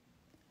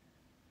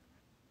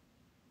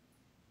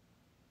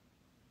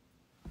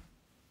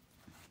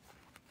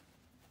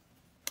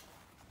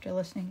 After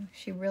listening,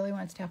 she really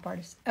wants to help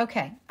artists.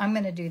 Okay, I'm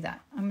going to do that.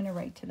 I'm going to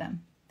write to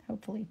them,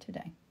 hopefully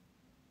today.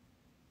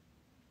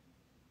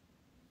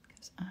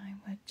 I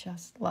would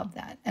just love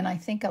that. And I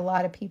think a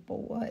lot of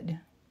people would.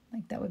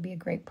 Like, that would be a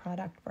great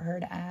product for her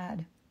to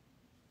add.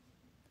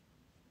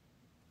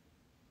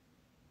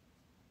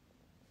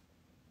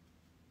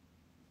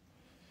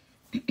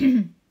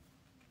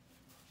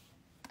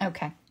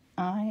 Okay.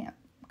 I am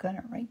going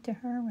to write to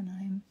her when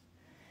I'm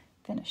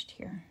finished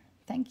here.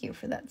 Thank you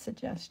for that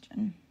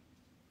suggestion.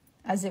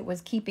 As it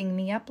was keeping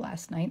me up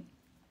last night.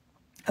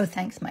 Oh,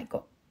 thanks,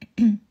 Michael.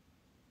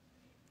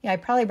 Yeah, I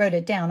probably wrote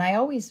it down. I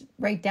always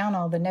write down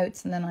all the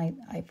notes and then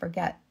I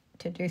forget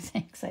to do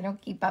things. I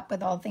don't keep up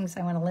with all the things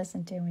I want to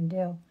listen to and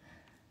do.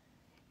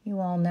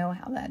 You all know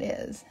how that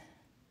is.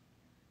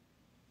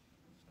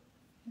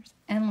 There's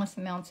endless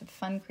amounts of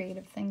fun,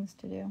 creative things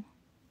to do.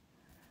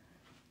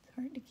 It's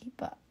hard to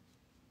keep up.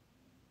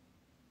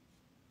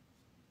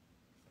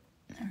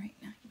 All right,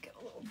 now you go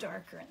a little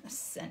darker in the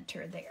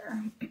center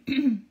there.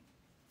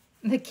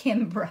 The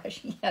Kim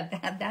brush. Yeah,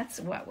 that's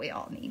what we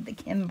all need, the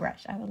Kim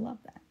brush. I would love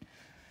that.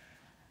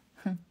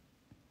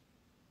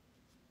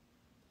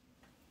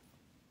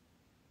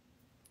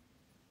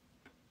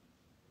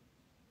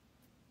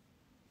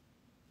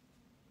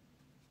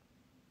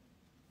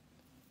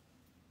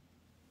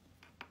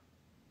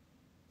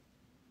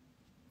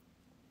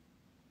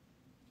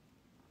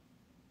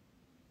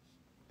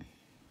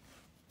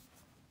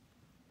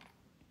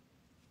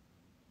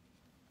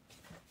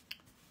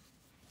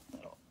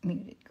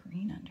 Muted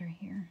green under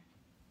here.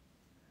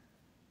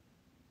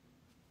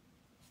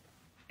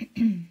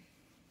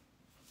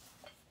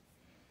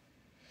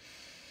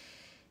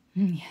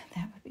 Yeah,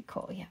 that would be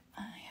cool. Yeah,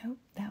 I hope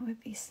that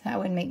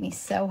would make me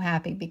so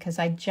happy because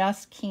I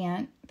just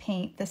can't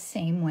paint the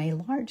same way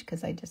large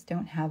because I just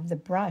don't have the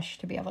brush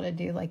to be able to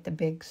do like the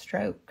big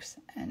strokes.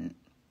 And,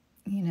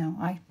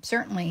 I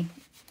certainly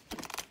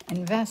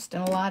invest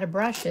in a lot of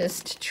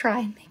brushes to try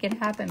and make it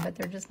happen, but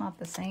they're just not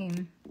the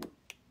same.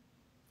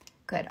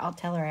 Good, I'll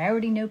tell her. I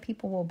already know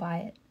people will buy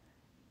it.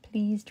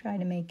 Please try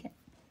to make it.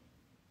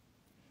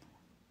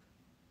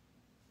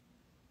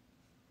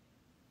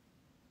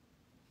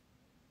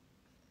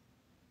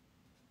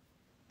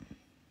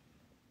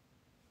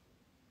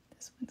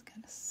 This one's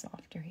kind of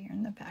softer here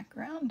in the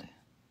background.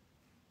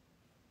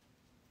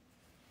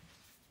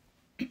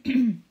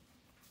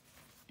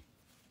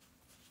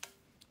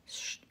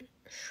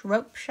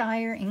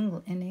 Shropshire,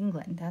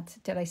 England.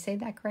 Did I say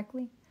that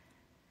correctly?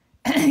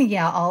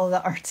 Yeah, all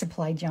the art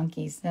supply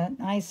junkies.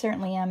 I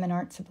certainly am an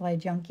art supply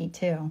junkie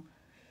too.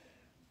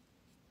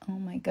 Oh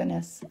my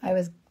goodness. I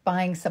was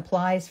buying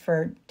supplies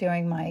for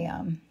doing my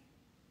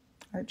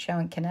art show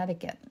in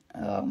Connecticut.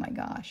 Oh my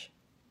gosh.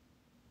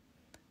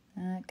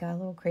 That got a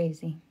little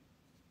crazy.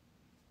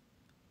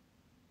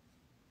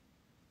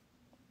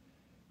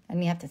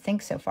 And you have to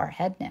think so far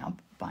ahead now,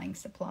 buying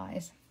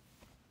supplies.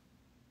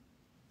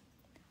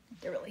 I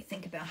have to really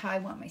think about how I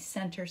want my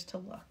centers to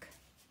look.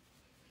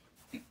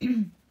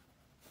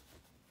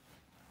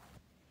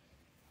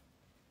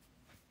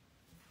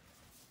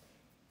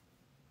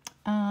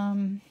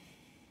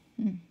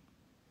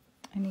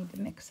 I need to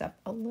mix up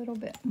a little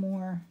bit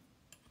more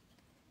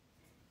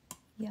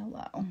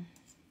yellow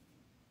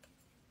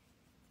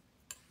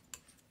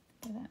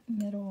for that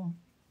middle.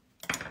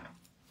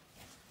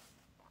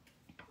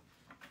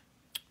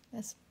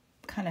 This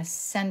kind of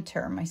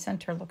center, my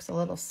center looks a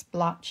little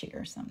splotchy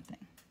or something.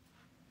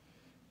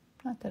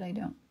 Not that I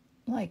don't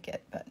like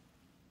it, but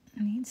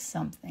it needs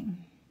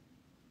something.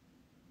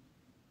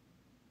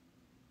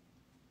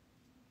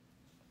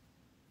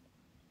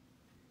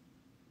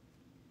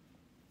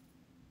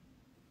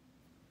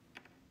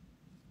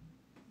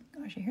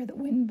 Gosh, I hear the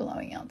wind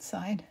blowing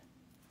outside.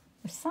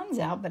 The sun's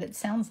out, but it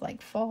sounds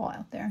like fall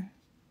out there.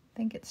 I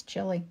think it's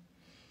chilly.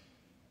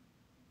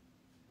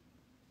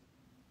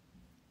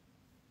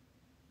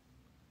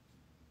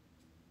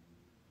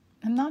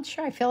 I'm not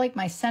sure. I feel like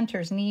my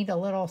centers need a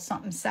little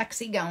something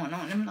sexy going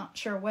on. I'm not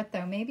sure what,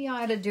 though. Maybe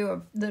I ought to do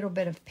a little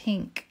bit of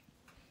pink.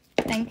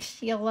 Thanks,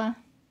 Sheila.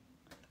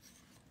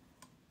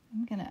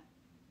 I'm going to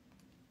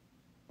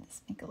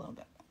just make a little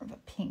bit more of a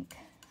pink.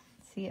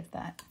 See if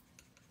that...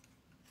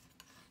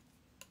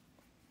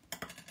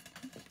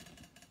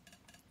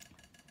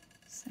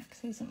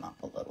 sexies them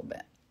up a little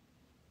bit.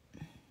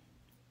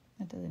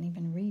 That doesn't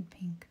even read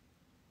pink.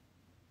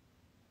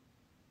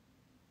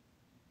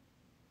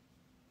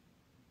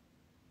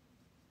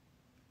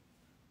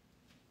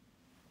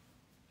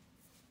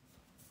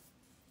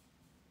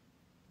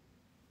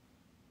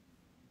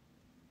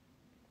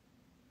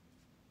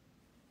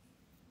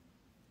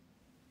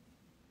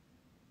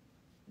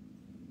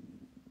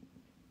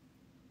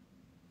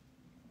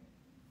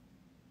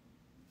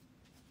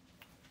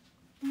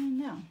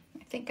 No,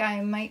 I think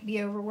I might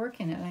be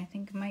overworking it. I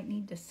think I might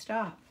need to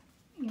stop,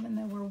 even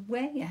though we're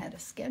way ahead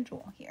of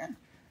schedule here.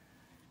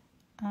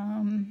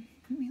 Let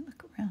me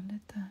look around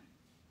at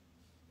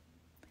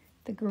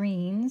the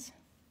greens.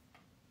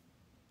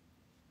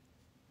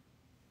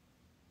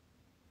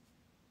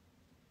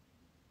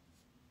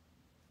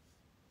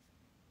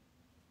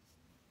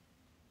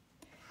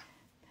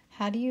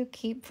 How do you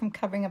keep from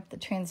covering up the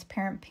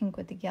transparent pink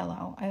with the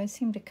yellow? I always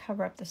seem to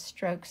cover up the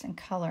strokes and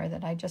color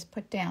that I just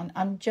put down.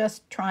 I'm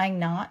just trying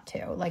not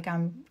to. Like,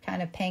 I'm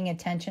kind of paying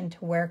attention to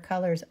where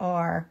colors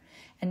are.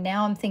 And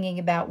now I'm thinking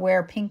about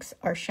where pinks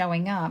are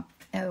showing up.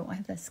 Oh, I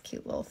have this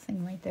cute little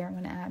thing right there I'm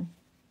going to add.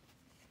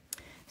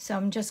 So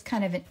I'm just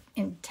kind of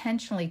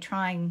intentionally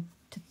trying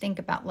to think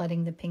about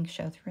letting the pink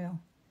show through.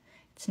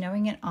 It's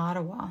snowing in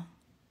Ottawa.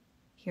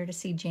 Here to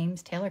see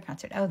James Taylor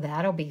concert. Oh,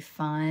 that'll be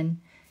fun.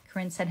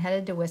 Corinne said,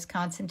 headed to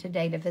Wisconsin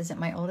today to visit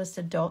my oldest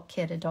adult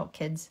kid. Adult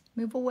kids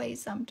move away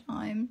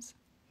sometimes.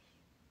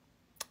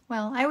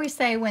 Well, I always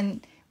say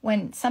when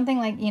something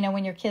like,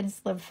 when your kids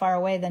live far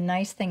away, the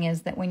nice thing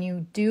is that when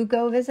you do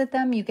go visit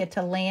them, you get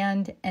to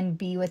land and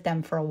be with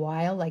them for a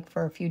while, like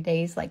for a few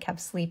days, like have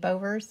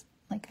sleepovers.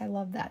 Like, I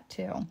love that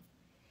too.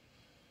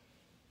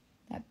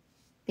 That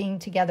being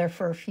together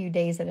for a few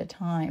days at a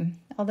time.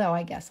 Although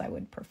I guess I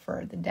would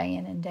prefer the day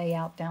in and day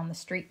out down the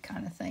street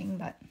kind of thing,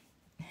 but...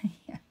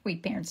 yeah, we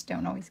parents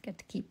don't always get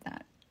to keep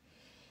that.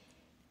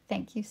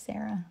 Thank you,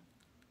 Sarah.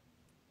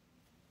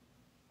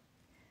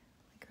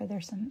 Like, are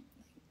there some...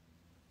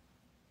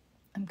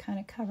 I'm kind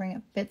of covering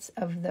up bits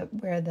of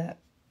where the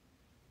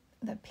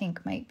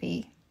pink might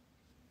be.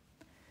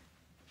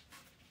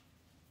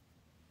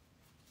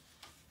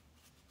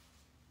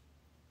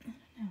 I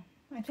don't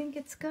know. I think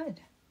it's good.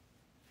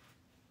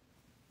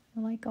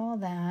 I like all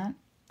that.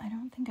 I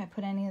don't think I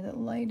put any of the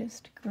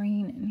lightest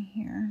green in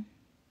here.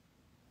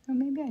 Oh,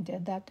 maybe I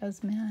did. That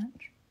does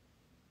match.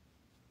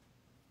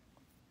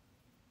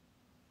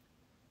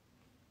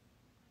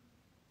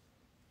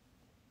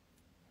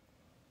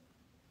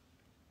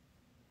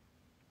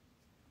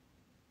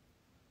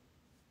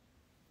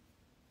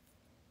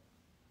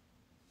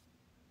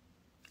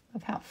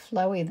 Love how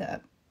flowy the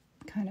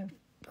kind of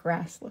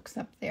grass looks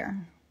up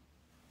there.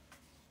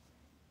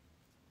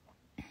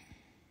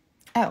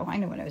 Oh, I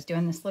know what I was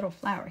doing. This little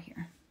flower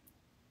here.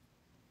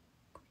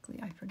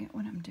 Quickly, I forget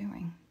what I'm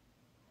doing.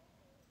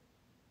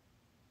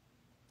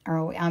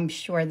 Oh, I'm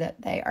sure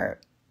that they are,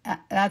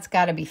 that's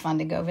got to be fun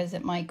to go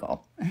visit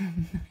Michael.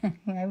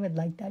 I would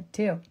like that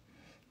too.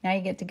 Now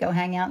you get to go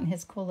hang out in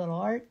his cool little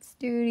art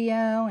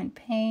studio and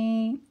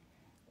paint.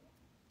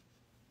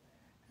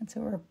 That's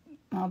where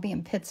I'll be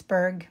in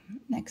Pittsburgh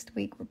next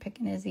week. We're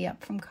picking Izzy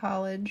up from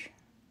college.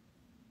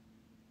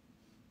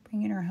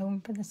 Bringing her home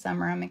for the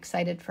summer. I'm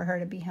excited for her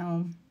to be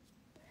home.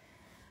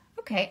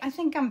 Okay, I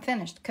think I'm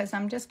finished because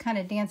I'm just kind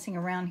of dancing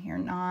around here,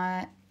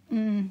 not...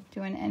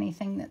 doing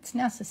anything that's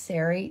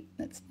necessarily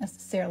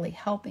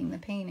helping the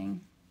painting.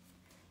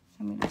 So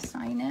I'm going to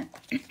sign it.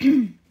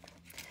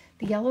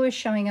 The yellow is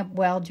showing up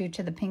well due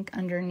to the pink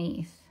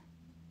underneath.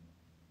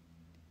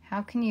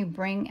 How can you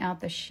bring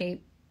out the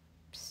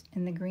shapes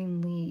in the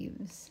green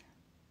leaves?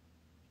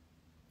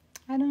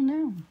 I don't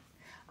know.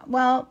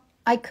 Well,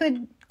 I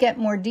could get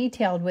more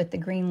detailed with the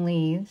green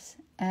leaves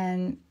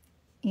and,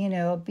 be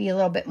a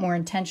little bit more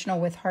intentional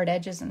with hard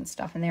edges and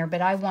stuff in there.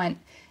 But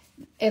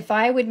if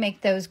I would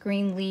make those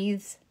green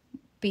leaves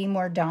be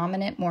more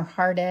dominant, more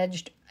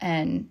hard-edged,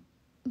 and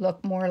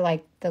look more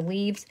like the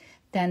leaves,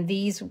 then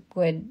these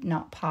would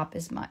not pop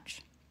as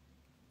much.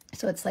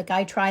 So it's like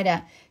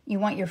you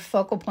want your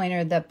focal point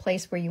or the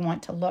place where you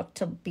want to look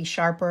to be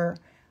sharper,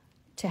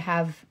 to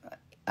have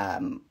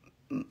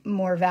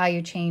more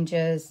value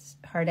changes,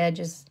 hard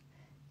edges,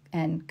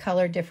 and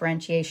color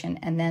differentiation.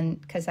 And then,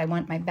 because I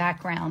want my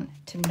background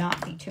to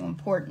not be too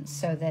important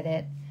so that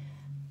it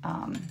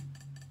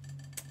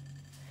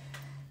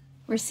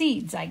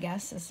recedes, I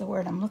guess is the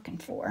word I'm looking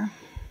for.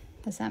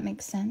 Does that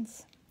make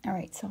sense? All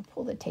right, so I'll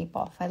pull the tape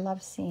off. I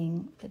love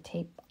seeing the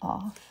tape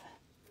off.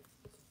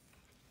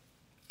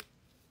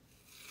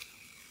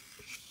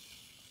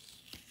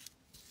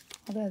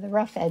 Although the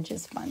rough edge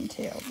is fun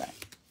too, but.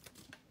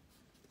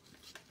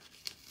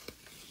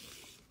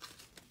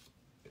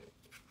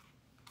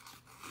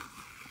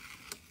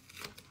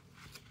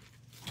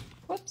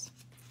 Whoops,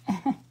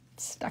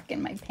 it's stuck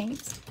in my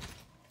paints.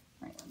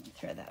 All right, let me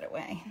throw that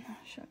away. I'll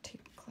show it to you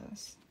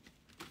close.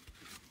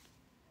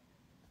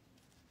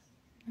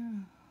 Oh.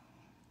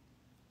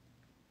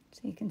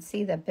 So you can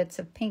see the bits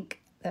of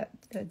pink,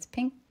 it's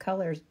pink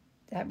colors,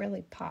 that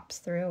really pops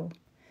through.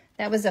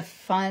 That was a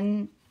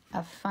fun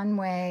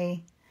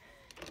way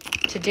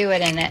to do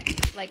it, and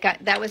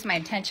that was my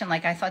intention.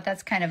 Like, I thought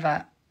that's kind of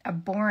a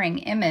boring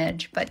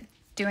image, but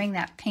doing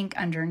that pink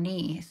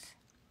underneath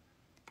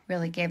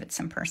really gave it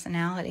some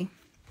personality.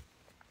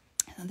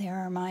 So there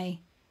are my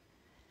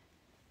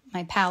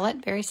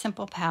palette, very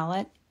simple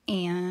palette,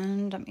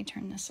 and let me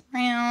turn this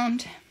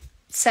around.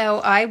 So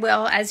I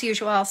will, as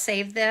usual, I'll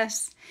save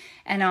this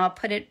and I'll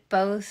put it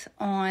both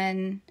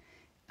on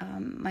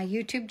my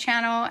YouTube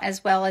channel,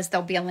 as well as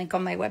there'll be a link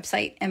on my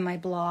website and my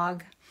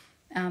blog.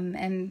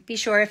 And be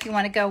sure, if you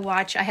want to go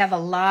watch, I have a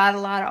lot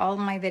of all of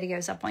my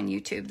videos up on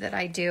YouTube that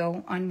I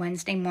do on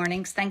Wednesday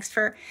mornings. Thanks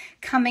for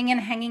coming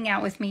and hanging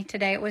out with me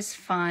today. It was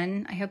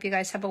fun. I hope you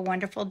guys have a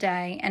wonderful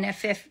day. And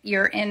if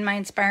you're in my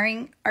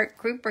Inspiring Art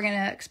group, we're going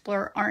to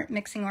explore art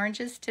mixing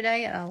oranges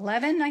today at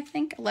 11, I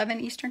think,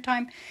 11 Eastern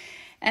time.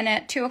 And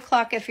at 2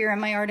 o'clock, if you're in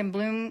my Art in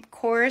Bloom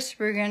course,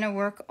 we're going to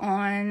work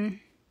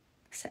on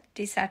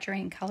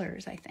desaturating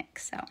colors, I think.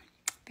 So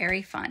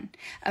very fun.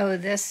 Oh,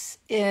 this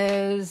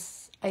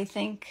is, I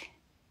think,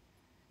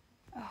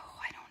 oh,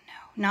 I don't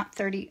know, not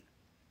 30,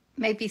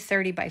 maybe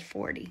 30 by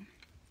 40.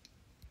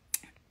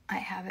 I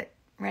have it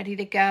ready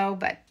to go,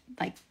 but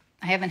like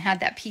I haven't had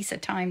that piece of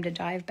time to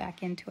dive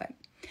back into it.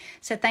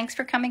 So thanks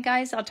for coming,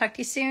 guys. I'll talk to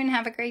you soon.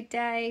 Have a great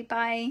day.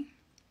 Bye.